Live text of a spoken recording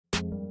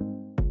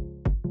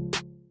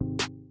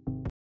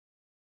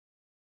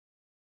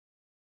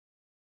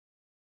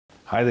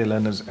Hi there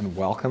learners, and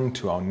welcome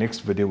to our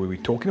next video where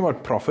we're talking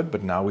about profit,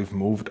 but now we've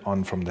moved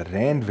on from the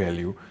rand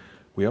value.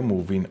 We are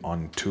moving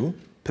on to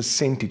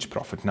percentage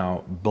profit.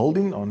 Now,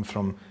 building on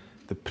from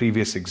the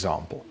previous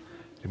example,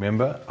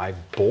 remember I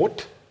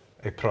bought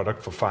a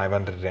product for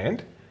 500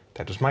 rand.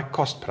 That was my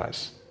cost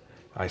price.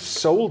 I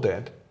sold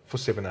that for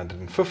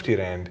 750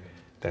 rand.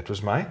 That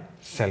was my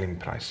selling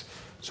price.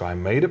 So I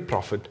made a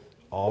profit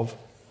of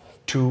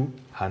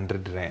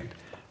 200 rand.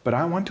 But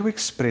I want to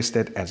express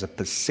that as a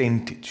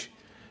percentage.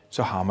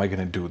 So how am I going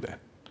to do that?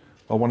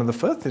 Well, one of the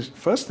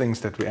first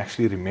things that we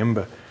actually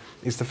remember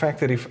is the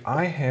fact that if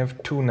I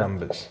have two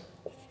numbers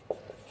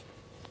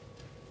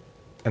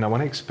and I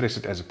want to express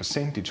it as a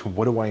percentage,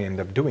 what do I end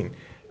up doing?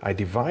 I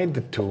divide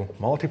the two,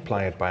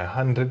 multiply it by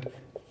 100,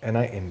 and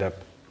I end up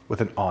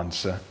with an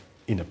answer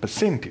in a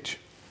percentage.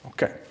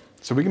 Okay,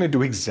 so we're going to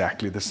do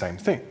exactly the same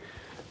thing.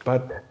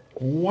 But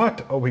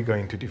what are we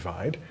going to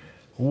divide?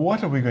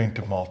 What are we going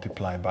to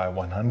multiply by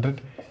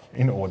 100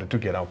 in order to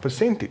get our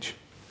percentage?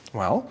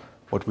 Well,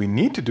 what we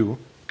need to do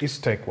is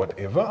take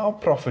whatever our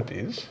profit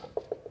is,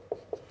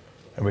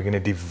 and we're going to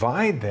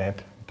divide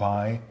that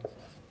by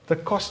the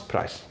cost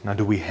price. Now,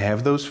 do we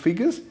have those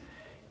figures?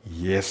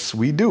 Yes,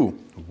 we do.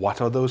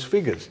 What are those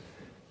figures?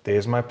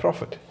 There's my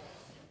profit.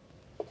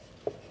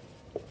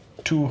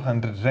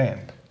 200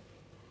 rand.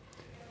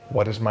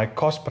 What is my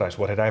cost price?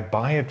 What did I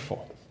buy it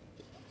for?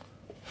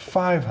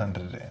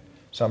 500 rand.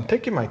 So I'm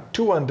taking my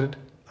 200,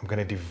 I'm going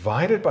to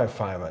divide it by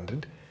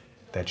 500.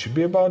 That should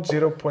be about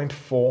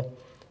 0.4.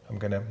 I'm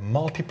going to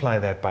multiply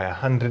that by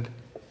 100,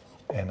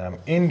 and I'm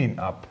ending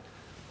up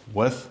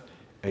with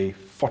a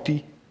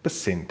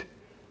 40%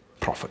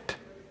 profit.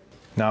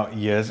 Now,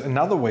 here's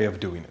another way of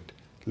doing it.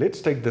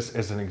 Let's take this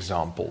as an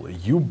example.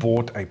 You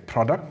bought a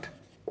product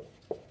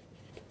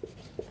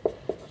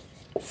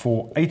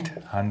for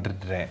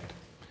 800 rand.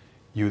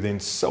 You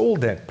then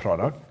sold that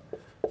product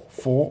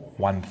for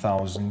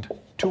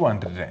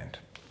 1,200 rand.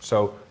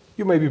 So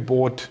you maybe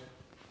bought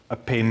a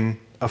pen,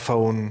 a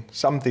phone,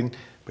 something,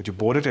 but you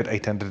bought it at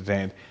 800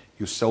 rand,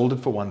 you sold it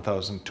for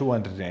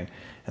 1,200 rand,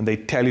 and they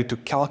tell you to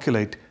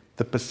calculate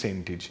the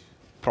percentage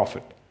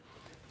profit.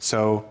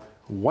 So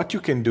what you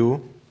can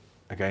do,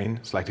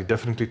 again, slightly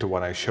differently to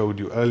what I showed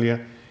you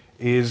earlier,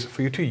 is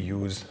for you to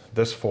use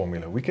this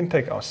formula. We can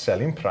take our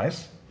selling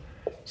price,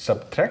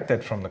 subtract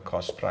that from the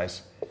cost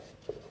price,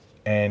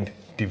 and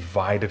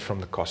divide it from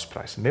the cost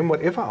price. And then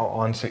whatever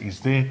our answer is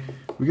there,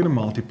 we're going to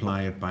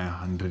multiply it by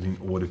 100 in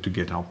order to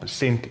get our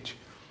percentage.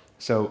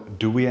 So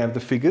do we have the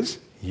figures?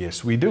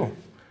 Yes, we do.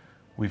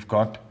 We've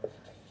got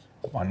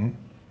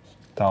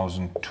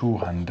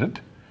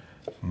 1,200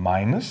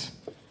 minus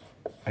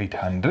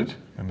 800.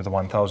 Remember the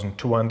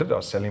 1,200,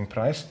 our selling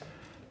price,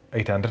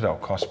 800, our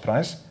cost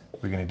price.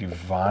 We're going to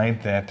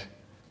divide that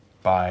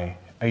by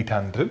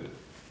 800.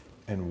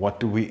 And what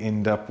do we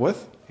end up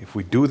with? If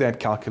we do that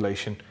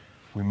calculation,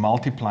 we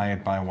multiply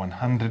it by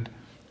 100,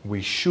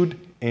 we should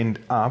end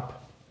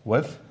up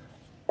with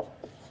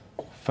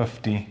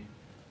 50%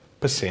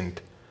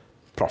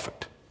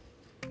 profit.